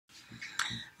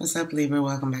What's up, Libra?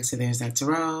 Welcome back to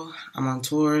Theresthattarot. I'm on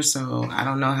tour, so I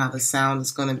don't know how the sound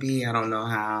is going to be. I don't know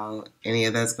how any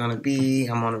of that's going to be.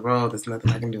 I'm on the road. There's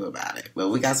nothing I can do about it. But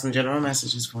we got some general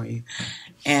messages for you.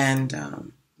 And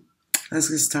let's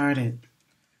get started.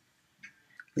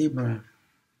 Libra,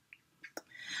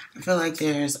 I feel like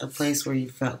there's a place where you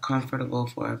felt comfortable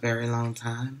for a very long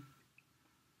time.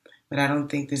 But I don't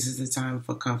think this is the time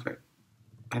for comfort.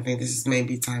 I think this is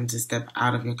maybe time to step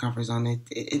out of your comfort zone.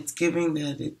 It's giving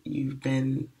that you've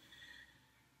been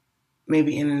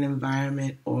maybe in an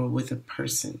environment or with a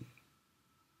person.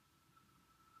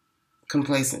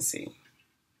 Complacency.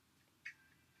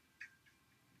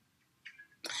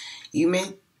 You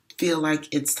may feel like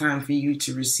it's time for you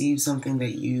to receive something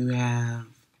that you have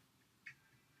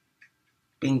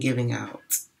been giving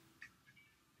out.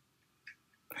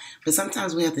 But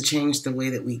sometimes we have to change the way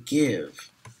that we give.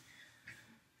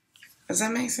 Does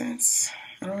that make sense?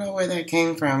 I don't know where that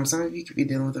came from. Some of you could be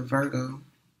dealing with a Virgo.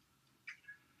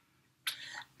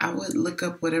 I would look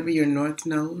up whatever your north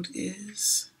node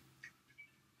is,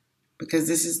 because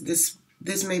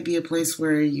this may be a place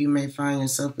where you may find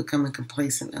yourself becoming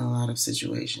complacent in a lot of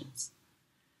situations.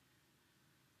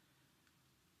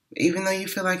 Even though you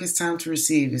feel like it's time to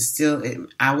receive,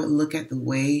 I would look at the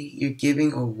way you're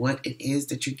giving or what it is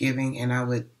that you're giving, and I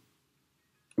would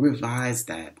revise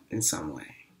that in some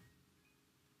way.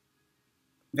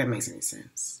 If that makes any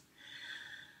sense.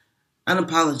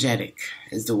 Unapologetic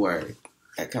is the word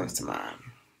that comes to mind.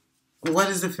 What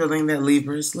is the feeling that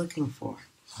Libra is looking for?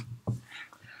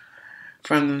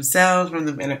 From themselves,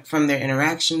 from their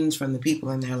interactions, from the people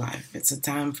in their life. It's a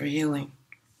time for healing.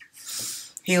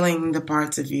 Healing the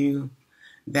parts of you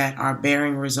that are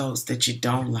bearing results that you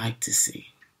don't like to see.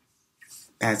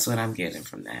 That's what I'm getting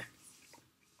from that.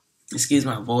 Excuse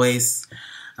my voice.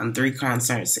 I'm 3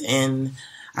 concerts in.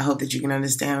 I hope that you can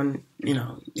understand,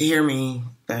 hear me,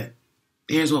 but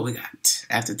here's what we got.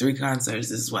 After 3 concerts,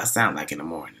 this is what I sound like in the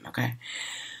morning, okay?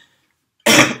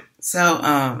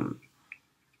 So,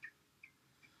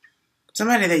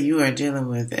 somebody that you are dealing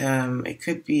with, it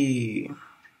could be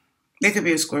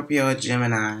a Scorpio or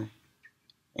Gemini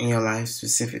in your life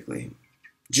specifically.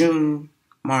 June,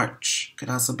 March could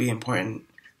also be important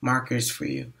markers for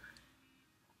you.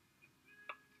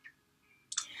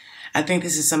 I think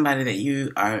this is somebody that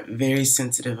you are very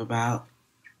sensitive about,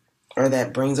 or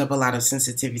that brings up a lot of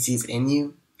sensitivities in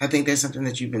you. I think there's something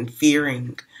that you've been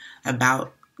fearing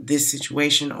about this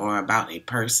situation or about a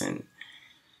person.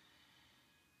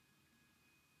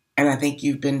 And I think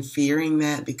you've been fearing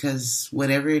that because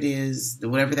whatever it is,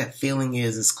 whatever that feeling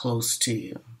is close to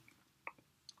you.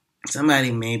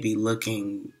 Somebody may be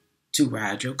looking to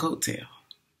ride your coattail.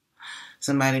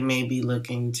 Somebody may be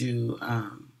looking to,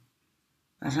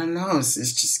 I don't know, it's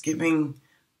just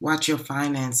watch your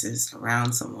finances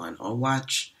around someone, or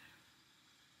watch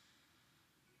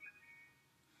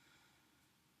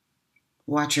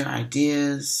your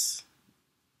ideas.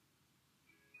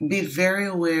 Be very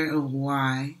aware of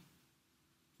why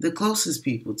the closest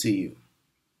people to you,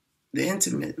 the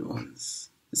intimate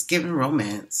ones, it's giving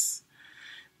romance.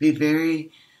 Be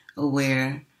very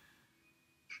aware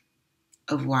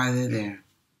of why they're there.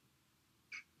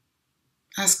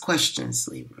 Ask questions,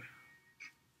 Libra.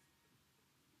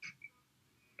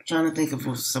 I'm trying to think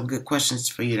of some good questions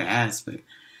for you to ask, but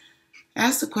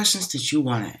ask the questions that you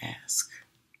want to ask.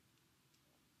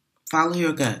 Follow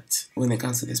your gut when it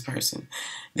comes to this person.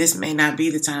 This may not be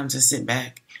the time to sit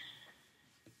back.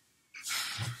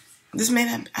 This may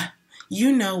not,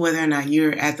 you know whether or not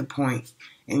you're at the point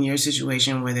in your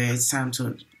situation whether it's time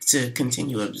to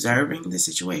continue observing the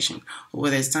situation, or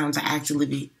whether it's time to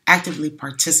actively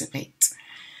participate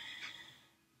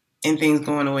in things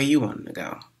going the way you want them to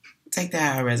go. Take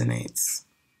that how it resonates.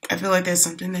 I feel like there's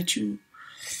something that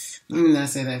let me not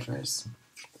say that first.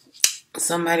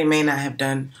 Somebody may not have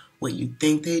done what you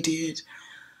think they did,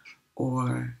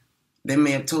 or they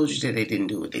may have told you that they didn't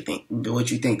do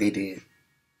what you think they did.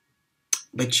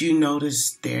 But you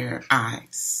notice their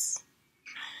eyes.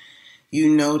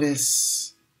 You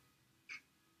notice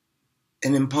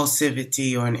an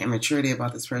impulsivity or an immaturity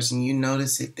about this person. You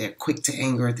notice it. They're quick to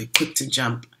anger. They're quick to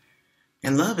jump.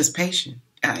 And love is patient.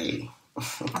 If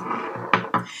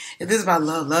this is about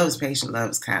love is patient,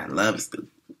 love is kind, love is good.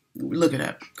 Look it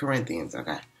up. Corinthians,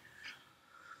 okay?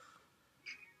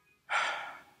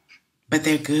 But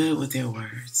they're good with their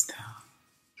words, though.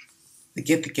 They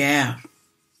get the gab,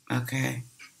 okay?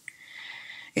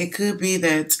 It could be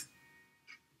that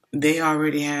they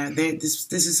already have,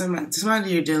 this is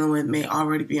somebody you're dealing with may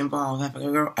already be involved,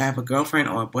 have a girlfriend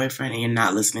or a boyfriend, and you're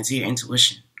not listening to your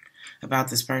intuition about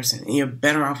this person. And you're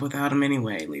better off without them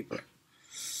anyway, Libra.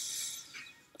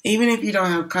 Even if you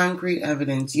don't have concrete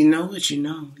evidence, you know what you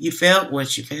know. You felt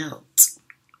what you felt.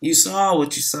 You saw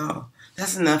what you saw.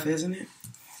 That's enough, isn't it?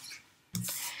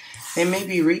 They may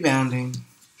be rebounding.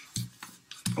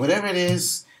 Whatever it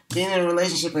is, being in a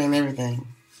relationship ain't everything.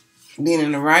 Being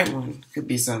in the right one could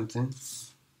be something.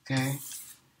 Okay?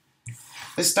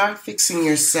 But start fixing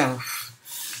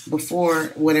yourself before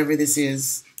whatever this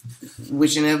is,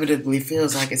 which inevitably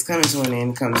feels like it's coming to an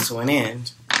end, comes to an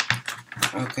end.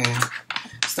 Okay?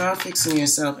 Start fixing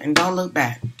yourself and don't look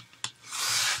back.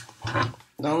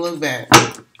 Don't look back.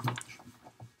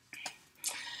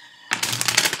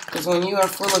 Because when you are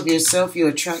full of yourself, you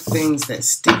attract things that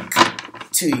stick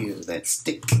to you, that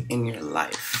stick in your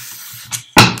life.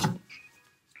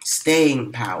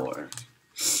 Staying power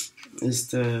is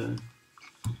the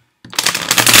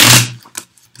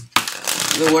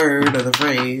word or the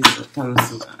phrase that comes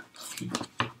to mind.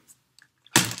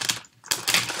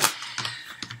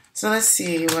 So let's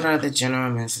see, what are the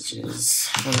general messages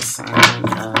for the sign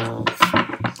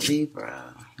of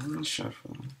Libra? Let me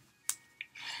shuffle.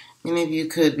 Many of you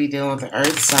could be dealing with the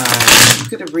earth sign. You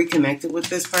could have reconnected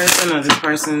with this person, or this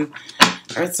person,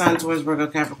 earth sign towards Virgo,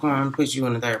 Capricorn, puts you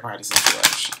in a third party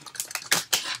situation.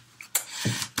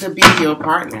 Could be your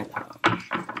partner, though.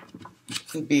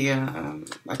 Could be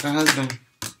like a husband.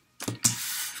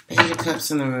 Page of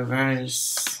Cups in the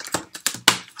reverse.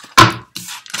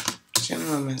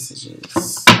 General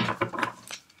messages.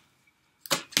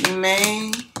 You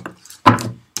may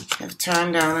have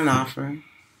turned down an offer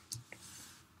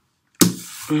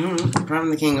from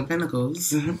the King of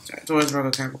Pentacles towards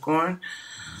Virgo, Capricorn,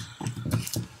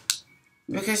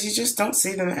 because you just don't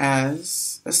see them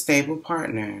as a stable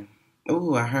partner.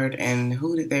 Ooh, I heard, and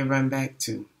who did they run back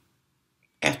to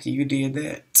after you did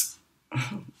that?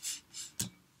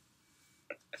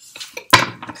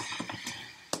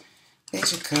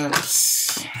 Page of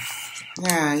Cups.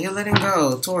 Yeah, you're letting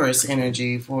go. Taurus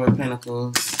energy for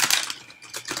Pentacles.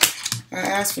 I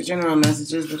asked for general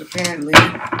messages, but apparently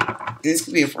this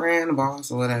could be a friend, a boss,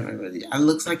 or whatever. But it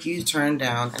looks like you turned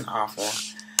down an offer,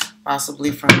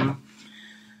 possibly from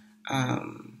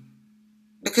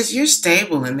because you're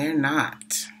stable and they're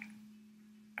not.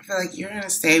 I feel like you're in a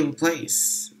stable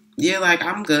place. You're like,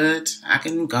 I'm good, I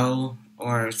can go,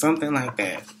 or something like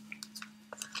that.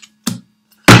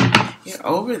 You're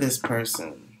over this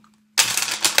person.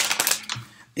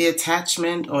 The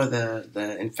attachment or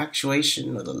the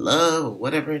infatuation or the love or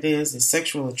whatever it is, the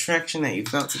sexual attraction that you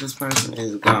felt to this person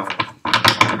is gone.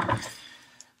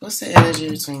 What's the energy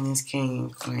between this king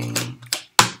and queen?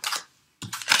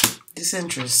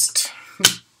 Disinterest.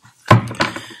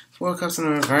 Four Cups in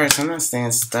the reverse. I'm not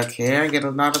staying stuck here. I get a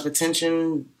lot of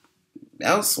attention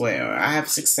elsewhere. I have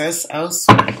success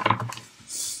elsewhere.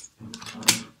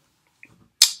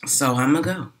 So I'm going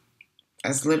to go.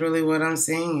 That's literally what I'm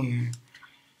seeing here.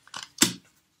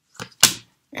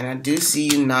 And I do see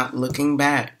you not looking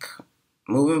back.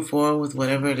 Moving forward with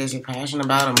whatever it is you're passionate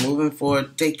about, or moving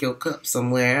forward, take your cup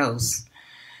somewhere else.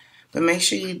 But make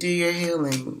sure you do your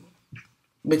healing.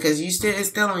 Because it's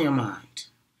still on your mind.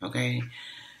 Okay?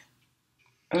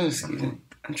 Oh, excuse me.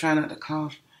 I'm trying not to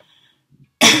cough.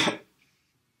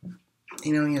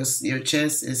 You know, your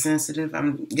chest is sensitive.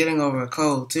 I'm getting over a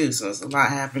cold too, so it's a lot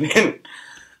happening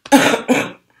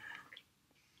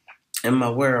in my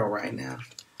world right now.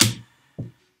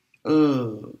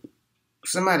 Ooh,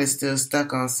 somebody's still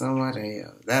stuck on somebody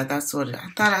else. That's what I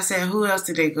thought. I said, who else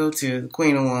did they go to? The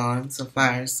Queen of Wands, a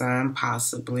fire sign,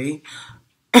 possibly.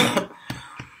 Queen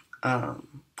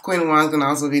of Wands can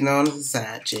also be known as a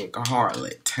side chick, a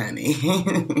harlot,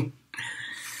 honey.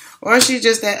 Or she's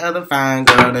just that other fine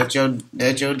girl that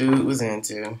your dude was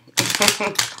into.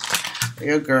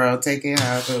 Your girl, take it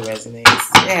however it resonates.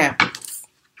 It happens.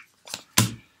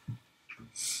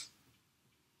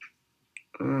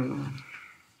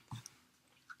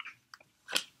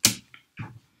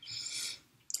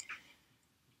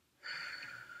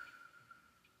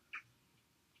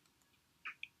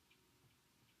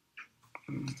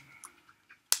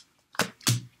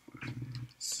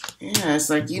 Yeah, it's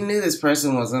like you knew this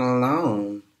person wasn't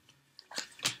alone.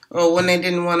 Or when they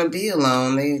didn't want to be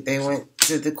alone, they went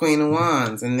to the Queen of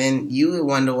Wands, and then you would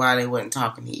wonder why they weren't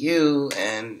talking to you,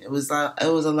 and it was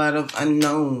a lot of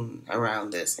unknown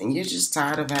around this, and you're just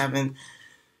tired of having.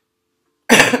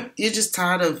 You're just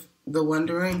tired of the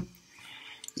wondering.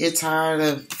 You're tired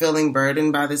of feeling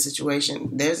burdened by the situation.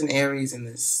 There's an Aries in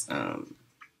this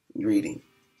reading,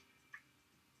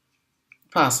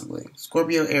 possibly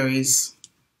Scorpio, Aries,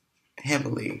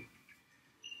 heavily.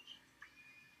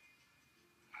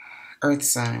 Earth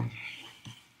sign.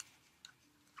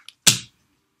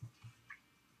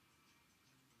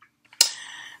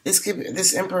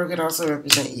 This Emperor could also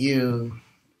represent you.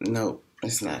 Nope,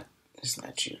 it's not. It's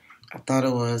not you. I thought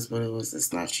it was, but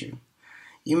it's not you.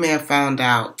 You may have found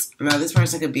out. Now, this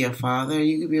person could be a father.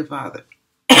 You could be a father.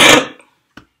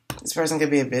 This person could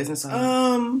be a business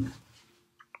owner.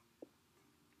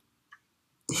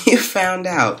 You found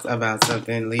out about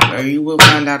something, Libra, or you will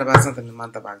find out about something in the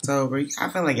month of October. I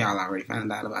feel like y'all already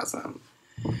found out about something.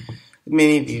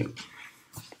 Many of you.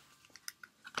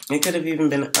 It could have even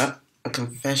been a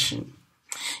confession.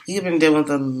 You could have been dealing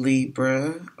with a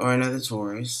Libra or another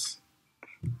Taurus.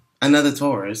 Another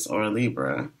Taurus or a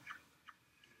Libra.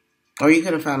 Or you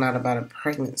could have found out about a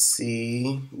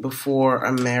pregnancy before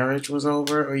a marriage was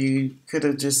over. Or you could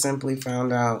have just simply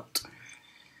found out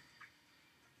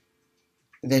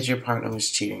that your partner was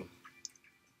cheating.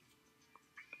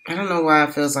 I don't know why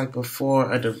it feels like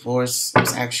before a divorce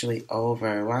was actually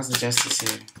over. Why is the justice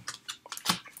here?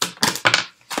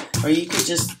 Or you could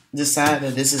just decide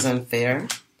that this is unfair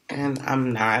and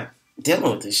I'm not dealing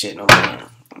with this shit no more.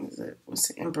 What's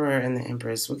the Emperor and the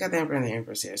Empress? We got the Emperor and the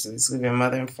Empress here. So this could be a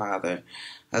mother and father,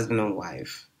 husband and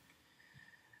wife.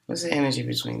 What's the energy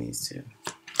between these two?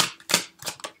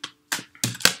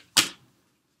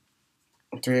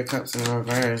 Three of Cups in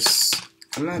reverse.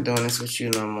 I'm not doing this with you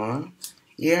no more.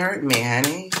 You hurt me,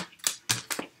 honey.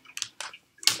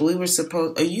 We were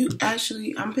supposed... Are you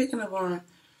actually... I'm picking up on...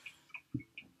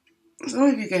 Some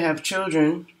of you can have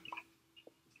children.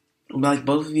 Like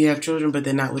both of you have children, but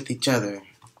they're not with each other.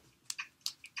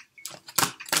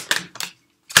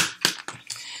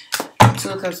 Two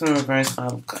of Cups in reverse,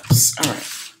 Five of Cups. Alright.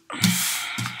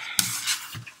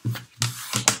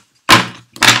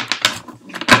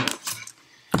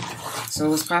 So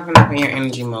what's popping up in your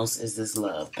energy most is this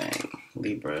love thing,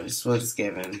 Libra. It's what it's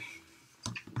given.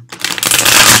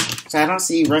 So I don't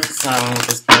see you reconciling with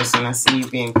this person. I see you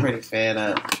being pretty fed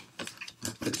up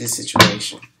with this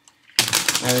situation.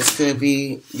 Now this could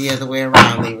be the other way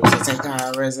around, Libra. So take how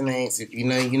it resonates. If you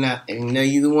know you're not, if you know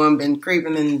you're the one been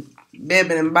creeping and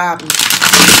bibbing and bobbing.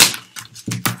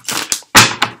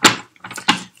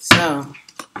 So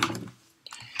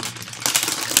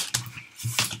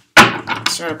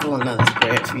try to pull another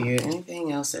spread for you.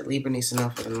 Anything else that Libra needs to know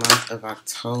for the month of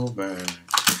October?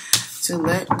 To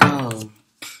let go.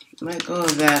 Let go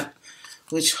of that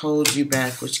which holds you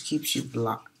back, which keeps you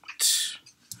blocked.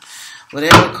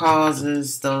 Whatever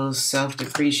causes those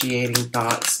self-depreciating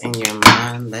thoughts in your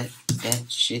mind, let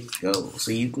that shit go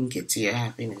so you can get to your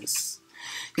happiness.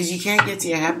 Because you can't get to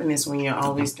your happiness when you're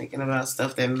always thinking about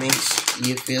stuff that makes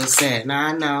you feel sad. Now,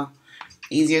 I know.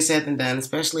 Easier said than done,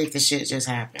 especially if the shit just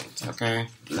happened, okay?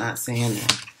 I'm not saying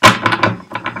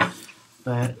that.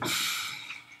 But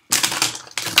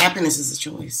happiness is a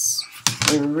choice.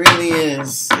 It really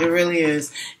is. It really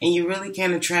is. And you really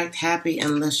can't attract happy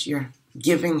unless you're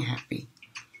giving happy.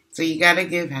 So you gotta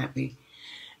give happy.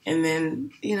 And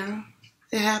then, you know,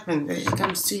 it happens. It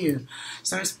comes to you.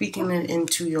 Start speaking it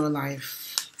into your life.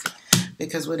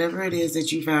 Because whatever it is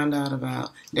that you found out about,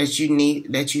 that you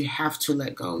need, that you have to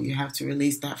let go, you have to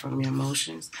release that from your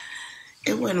emotions,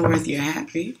 it wasn't worth your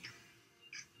happy.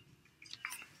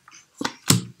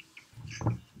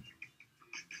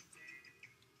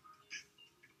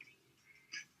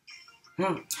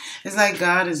 It's like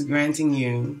God is granting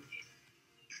you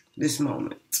this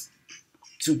moment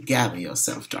to gather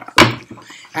yourself, darling.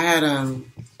 I had, I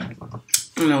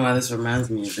don't know why this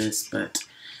reminds me of this, but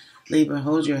Libra,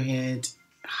 hold your head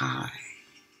high.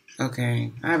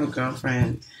 Okay, I have a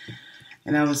girlfriend,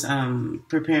 and I was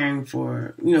preparing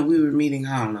for, you know, we were meeting,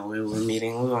 I don't know where we were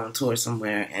meeting, we were on tour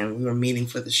somewhere, and we were meeting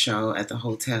for the show at the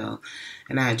hotel,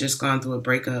 and I had just gone through a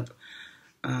breakup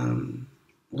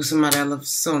with somebody I loved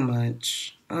so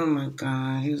much. Oh my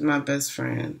God, he was my best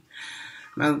friend,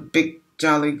 my big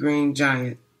jolly green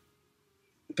giant.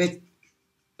 But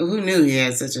who knew he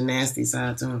had such a nasty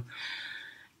side to him?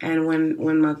 And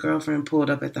when my girlfriend pulled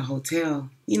up at the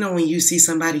hotel, you know, when you see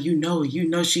somebody, you know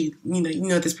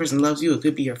this person loves you. It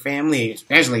could be your family,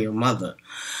 especially your mother.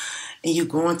 And you're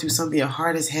going through something, your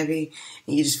heart is heavy,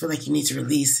 and you just feel like you need to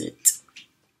release it.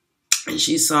 And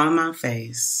she saw my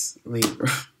face,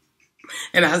 Libra.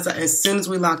 And I was like, as soon as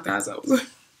we locked eyes, I was like,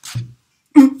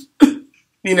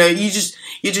 you know, you're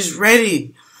just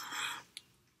ready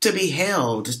to be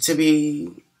held, to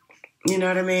be, you know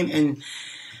what I mean?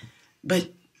 But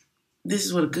this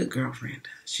is what a good girlfriend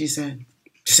does. She said,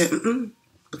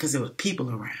 because there were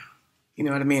people around. You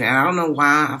know what I mean? And I don't know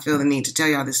why I feel the need to tell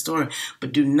y'all this story,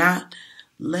 but do not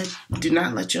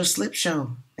let your slip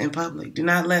show in public. Do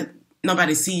not let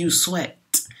nobody see you sweat.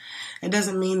 It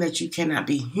doesn't mean that you cannot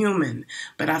be human,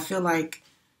 but I feel like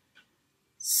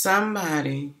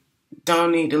somebody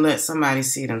don't need to let somebody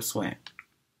see them sweat.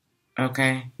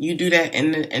 Okay? You do that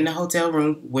in the hotel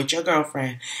room with your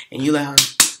girlfriend, and you let her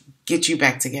get you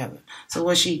back together. So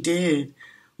what she did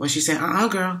was she said,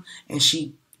 girl, and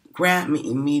she grabbed me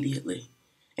immediately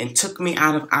and took me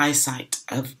out of eyesight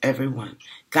of everyone.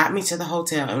 Got me to the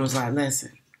hotel and was like,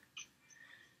 listen,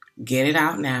 get it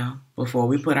out now before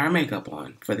we put our makeup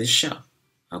on for this show.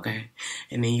 Okay?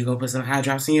 And then you're going to put some eye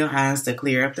drops in your eyes to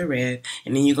clear up the red,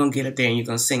 and then you're going to get up there and you're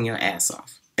going to sing your ass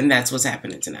off. And that's what's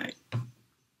happening tonight.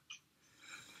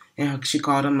 And she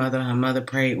called her mother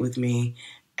prayed with me,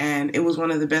 and it was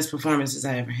one of the best performances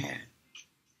I ever had.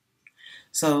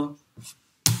 So,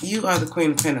 you are the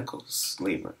Queen of Pentacles,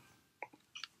 Libra.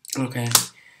 Okay?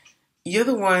 You're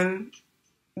the one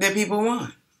that people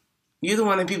want. You're the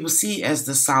one that people see as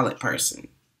the solid person.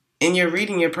 In your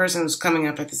reading, your person is coming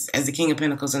up as the King of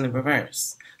Pentacles in the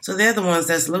reverse. So they're the ones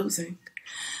that's losing.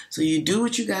 So you do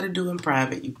what you got to do in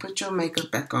private. You put your makeup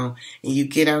back on, and you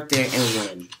get out there and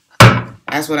win.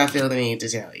 That's what I feel the need to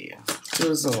tell you.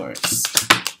 Two of Swords.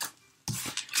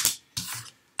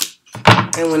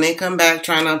 And when they come back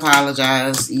trying to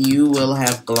apologize, you will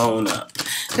have blown up.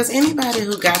 Because anybody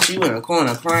who got you in a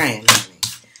corner crying, honey,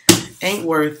 ain't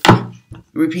worth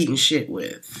repeating shit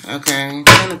with. Okay?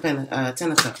 Ten of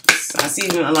Cups. I see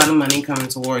a lot of money coming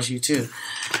towards you, too.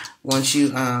 Once you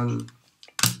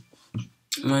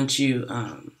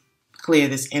clear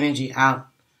this energy out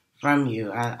from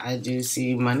you, I do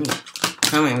see money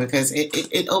coming, because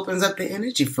it opens up the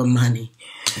energy for money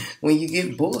when you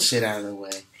get bullshit out of the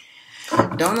way.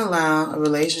 Don't allow a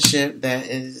relationship that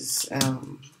is,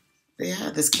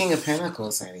 this King of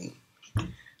Pentacles, honey.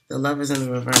 The Lovers in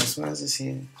the reverse. Why is this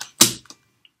here?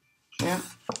 Yeah.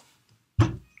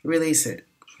 Release it.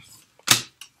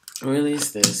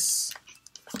 Release this.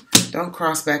 Don't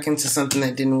cross back into something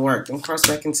that didn't work. Don't cross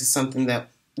back into something that,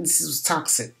 this was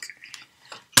toxic.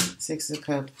 Six of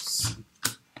Cups.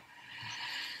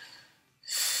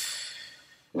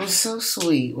 It was so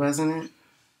sweet, wasn't it?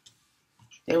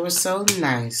 They were so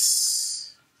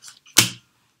nice.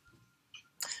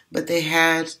 But they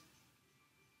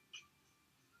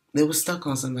were stuck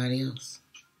on somebody else.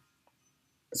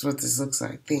 That's what this looks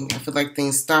like. I feel like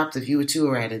things stopped. If you two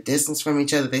were at a distance from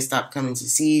each other, they stopped coming to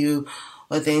see you,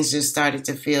 or things just started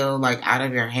to feel like out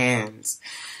of your hands,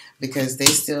 because they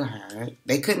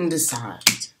couldn't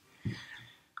decide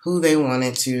who they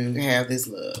wanted to have this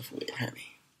love with,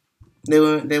 honey. They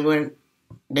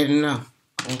didn't know.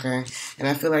 Okay? And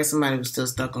I feel like somebody was still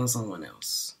stuck on someone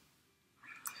else.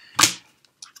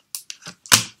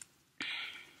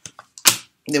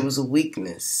 There was a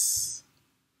weakness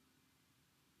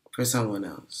for someone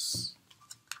else.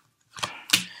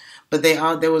 But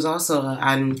there was also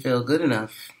I didn't feel good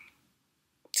enough,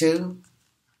 too.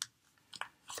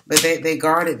 But they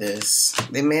guarded this.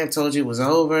 They may have told you it was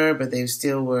over, but they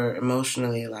still were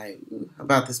emotionally like,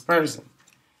 about this person.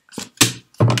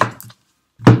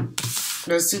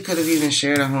 Those two could have even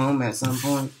shared a home at some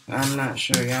point. I'm not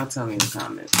sure. Y'all tell me in the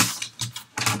comments.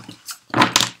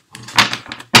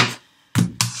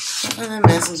 What other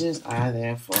messages are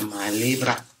there for my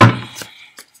Libra?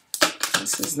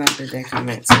 This is not the deck I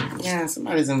meant to. Yeah,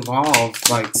 somebody's involved,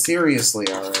 like, seriously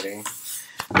already.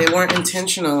 They weren't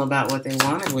intentional about what they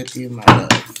wanted with you, my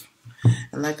love.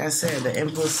 And like I said, the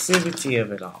impulsivity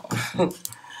of it all.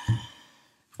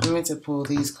 I meant to pull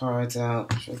these cards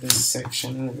out for this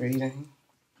section of the reading.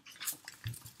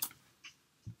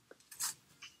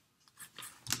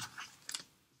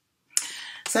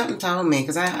 Something told me,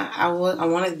 because I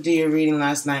wanted to do your reading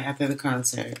last night after the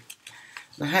concert.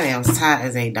 But honey, I was tired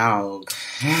as a dog.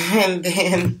 And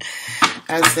then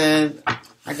I said,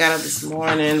 I got up this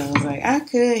morning, I was like, I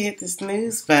could hit the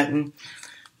snooze button.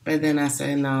 But then I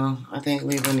said, no, I think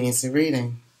Libra needs a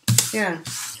reading. Yeah,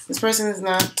 this person is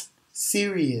not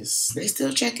serious. They're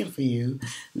still checking for you.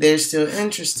 They're still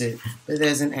interested, but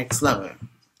there's an ex-lover.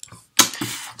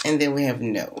 And then we have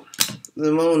no.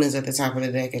 The moon is at the top of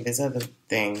the deck of this other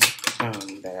thing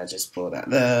that I just pulled out.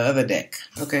 The other deck.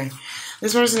 Okay.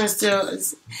 This person is still,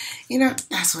 that's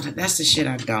the shit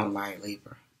I don't like,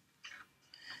 Libra.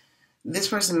 This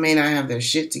person may not have their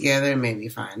shit together, maybe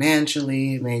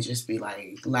financially. It may just be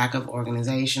like lack of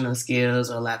organizational skills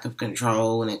or lack of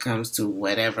control when it comes to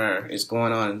whatever is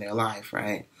going on in their life,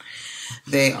 right?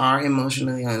 They are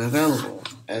emotionally unavailable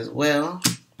as well.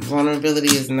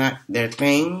 Vulnerability is not their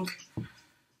thing.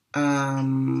 But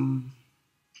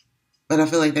I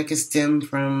feel like that could stem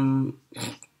from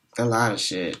a lot of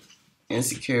shit.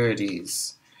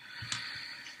 Insecurities.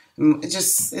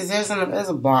 There's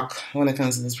a block when it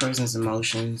comes to this person's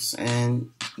emotions, and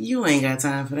you ain't got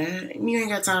time for that. You ain't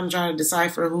got time to try to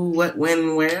decipher who, what,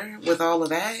 when, where with all of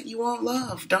that. You want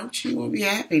love, don't you? You want to be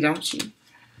happy, don't you?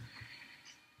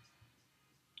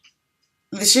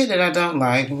 The shit that I don't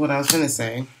like, what I was going to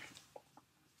say,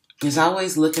 is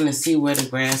always looking to see where the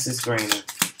grass is greener.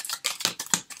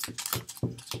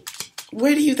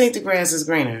 Where do you think the grass is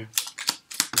greener?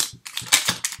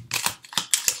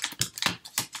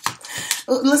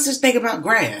 Let's just think about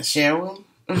grass, shall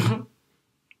we?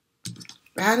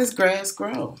 How does grass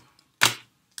grow?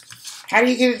 How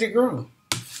do you get it to grow?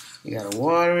 You gotta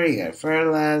water it, you gotta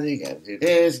fertilize it, you gotta do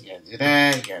this, you gotta do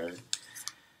that, you gotta...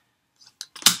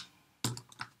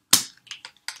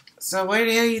 So where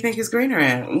the hell do you think it's greener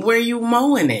at? Where you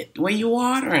mowing it? Where you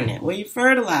watering it? Where you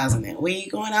fertilizing it? Where you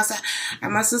going outside?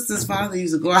 And my sister's father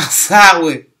used to go outside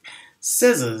with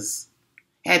scissors.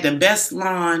 Had the best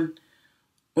lawn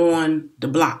on the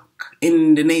block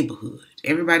in the neighborhood.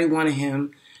 Everybody wanted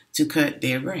him to cut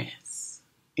their grass.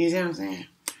 You see what I'm saying?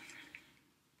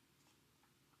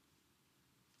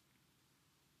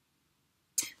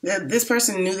 This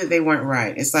person knew that they weren't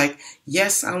right. It's like,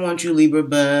 yes, I want you, Libra,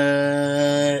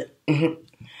 but...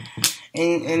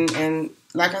 and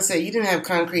like I said, you didn't have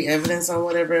concrete evidence on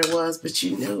whatever it was, but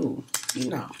you knew. You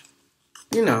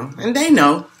know. And they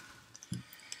know.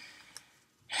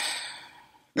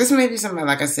 This may be somebody,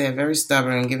 like I said, very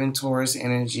stubborn, giving Taurus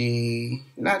energy.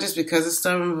 Not just because it's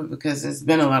stubborn, but because there's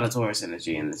been a lot of Taurus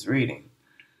energy in this reading.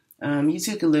 You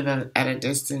two could live at a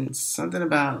distance. Something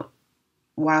about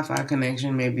Wi-Fi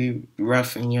connection may be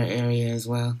rough in your area as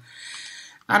well.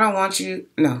 I don't want you.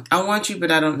 No, I want you, but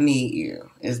I don't need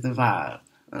you, is the vibe.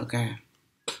 Okay.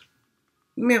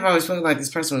 You may have always felt like this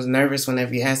person was nervous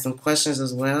whenever you asked them questions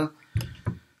as well.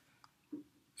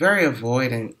 Very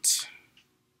avoidant.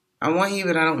 I want you,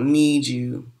 but I don't need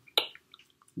you.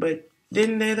 But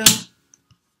didn't they, though?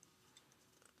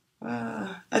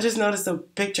 I just noticed a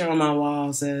picture on my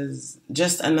wall says,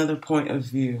 just another point of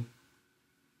view.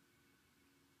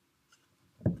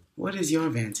 What is your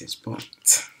vantage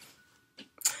point?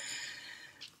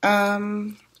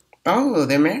 Oh,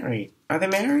 they're married. Are they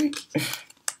married?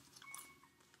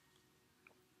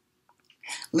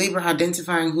 Libra,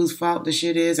 identifying whose fault the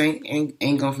shit is ain't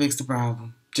gonna fix the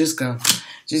problem. Just go.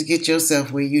 Just get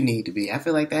yourself where you need to be. I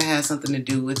feel like that has something to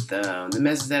do with the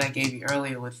message that I gave you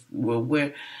earlier with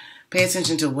where pay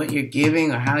attention to what you're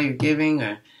giving or how you're giving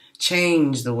or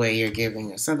change the way you're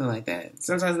giving or something like that.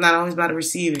 Sometimes it's not always about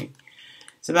receiving.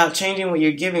 It's about changing what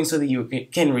you're giving so that you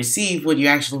can receive what you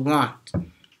actually want.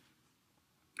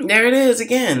 There it is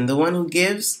again. The one who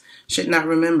gives should not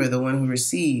remember. The one who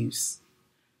receives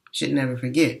should never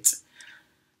forget.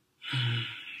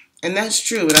 And that's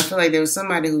true. But I feel like there was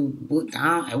somebody who,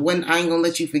 I ain't going to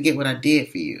let you forget what I did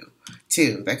for you,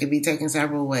 too. That could be taken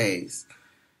several ways.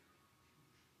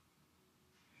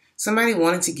 Somebody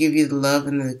wanted to give you the love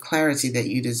and the clarity that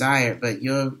you desired, but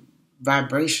your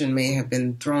vibration may have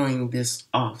been throwing this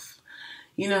off.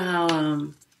 You know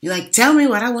how you're like, tell me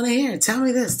what I want to hear. Tell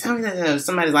me this. Tell me that.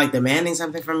 Somebody's like demanding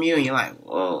something from you, and you're like,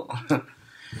 whoa,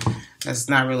 that's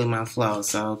not really my flow.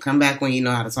 So come back when you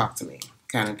know how to talk to me,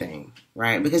 kind of thing,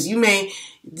 right? Because you may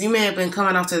have been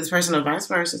coming off to this person, or vice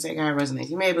versa. Take how it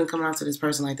resonates. You may have been coming off to this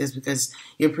person like this because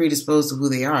you're predisposed to who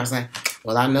they are. It's like,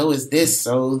 well, I know it's this,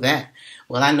 so that.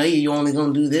 Well, I know you're only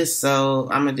gonna do this, so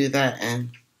I'm gonna do that, and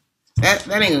that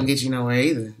ain't gonna get you nowhere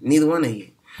either. Neither one of you.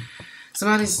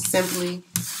 Somebody's simply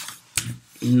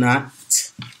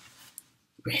not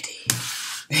ready.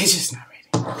 They're just not ready.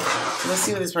 So let's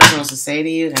see what this person wants to say to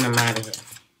you, and I'm out of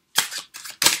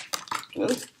here.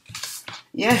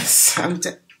 Yes,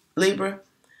 Libra.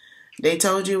 They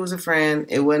told you it was a friend.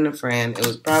 It wasn't a friend. It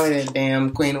was probably that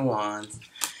damn Queen of Wands.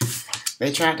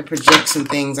 They tried to project some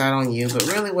things out on you, but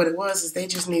really what it was is they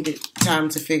just needed time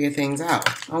to figure things out.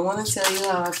 I want to tell you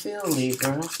how I feel,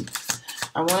 Libra.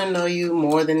 I want to know you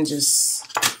more than just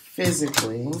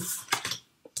physically,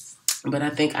 but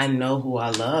I think I know who I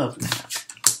love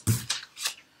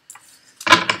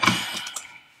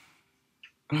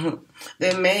now.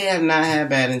 They may have not had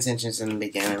bad intentions in the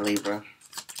beginning, Libra.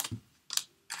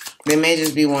 They may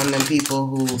just be one of them people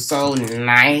who's so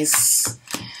nice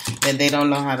that they don't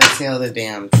know how to tell the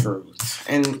damn truth.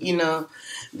 And, you know,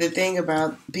 the thing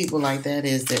about people like that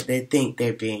is that they think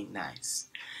they're being nice,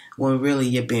 when really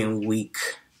you're being weak.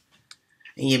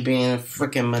 And you're being a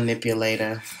freaking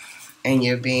manipulator. And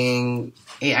you're being,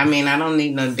 I mean, I don't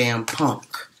need no damn punk.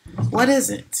 What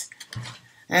is it?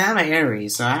 And I'm an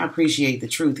Aries, so I appreciate the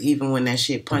truth even when that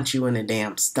shit punch you in the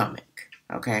damn stomach.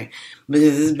 Okay?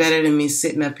 Because it's better than me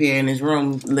sitting up here in this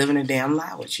room living a damn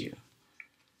lie with you.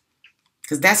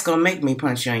 Because that's going to make me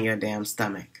punch you on your damn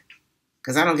stomach.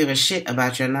 Because I don't give a shit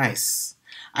about your nice.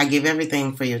 I give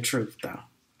everything for your truth, though.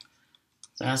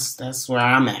 That's where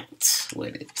I'm at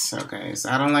with it. Okay, so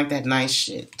I don't like that nice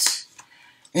shit.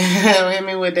 Hit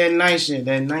me with that nice shit.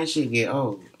 That nice shit get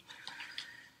old.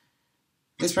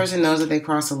 This person knows that they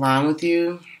crossed a line with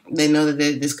you. They know that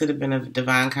this could have been a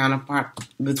divine counterpart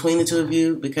between the two of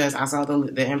you, because I saw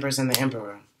the Empress and the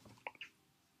Emperor.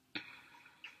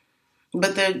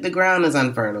 But the ground is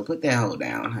unfertile. Put that hoe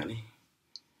down, honey.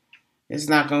 It's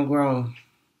not going to grow.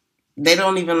 They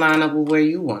don't even line up with where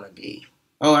you want to be.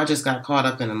 Oh, I just got caught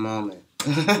up in a moment.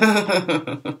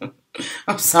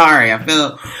 I'm sorry. I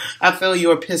feel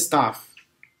you're pissed off.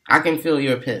 I can feel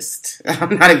you're pissed.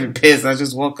 I'm not even pissed. I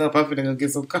just woke up. I'm going to go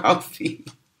get some coffee.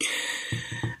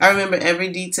 I remember every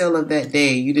detail of that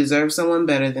day. You deserve someone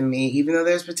better than me. Even though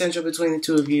there's potential between the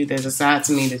two of you, there's a side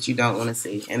to me that you don't want to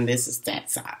see. And this is that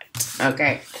side.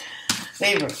 Okay.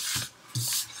 Libra.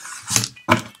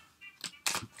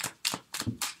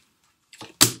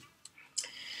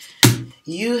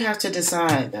 You have to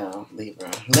decide, though,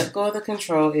 Libra. Let go of the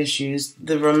control issues.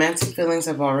 The romantic feelings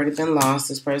have already been lost.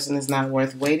 This person is not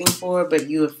worth waiting for, but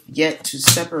you have yet to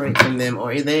separate from them,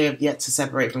 or they have yet to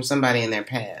separate from somebody in their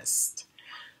past.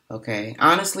 Okay?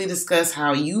 Honestly discuss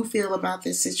how you feel about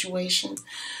this situation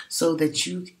so that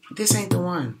this ain't the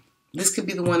one. This could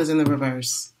be the one that's in the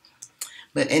reverse.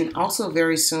 And also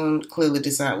very soon, clearly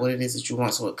decide what it is that you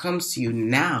want. So what comes to you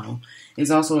now is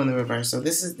also in the reverse. So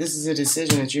this is a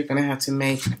decision that you're going to have to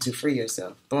make to free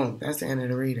yourself. Boom. That's the end of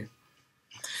the reading.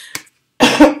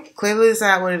 Clearly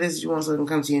decide what it is that you want so it can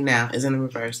come to you now is in the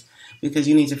reverse. Because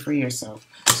you need to free yourself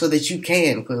so that you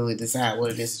can clearly decide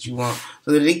what it is that you want.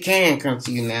 So that it can come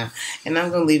to you now. And I'm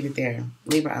going to leave it there.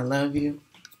 Libra, I love you.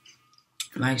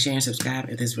 Like, share, and subscribe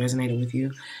if this resonated with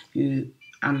you.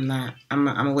 I'm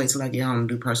gonna wait till I get home and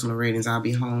do personal readings. I'll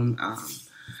be home,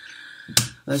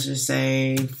 let's just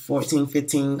say 14,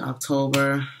 15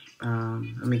 October.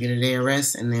 I'm gonna get a day of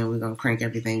rest, and then we're gonna crank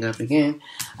everything up again.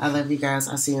 I love you guys.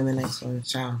 I'll see you in the next one.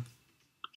 Ciao.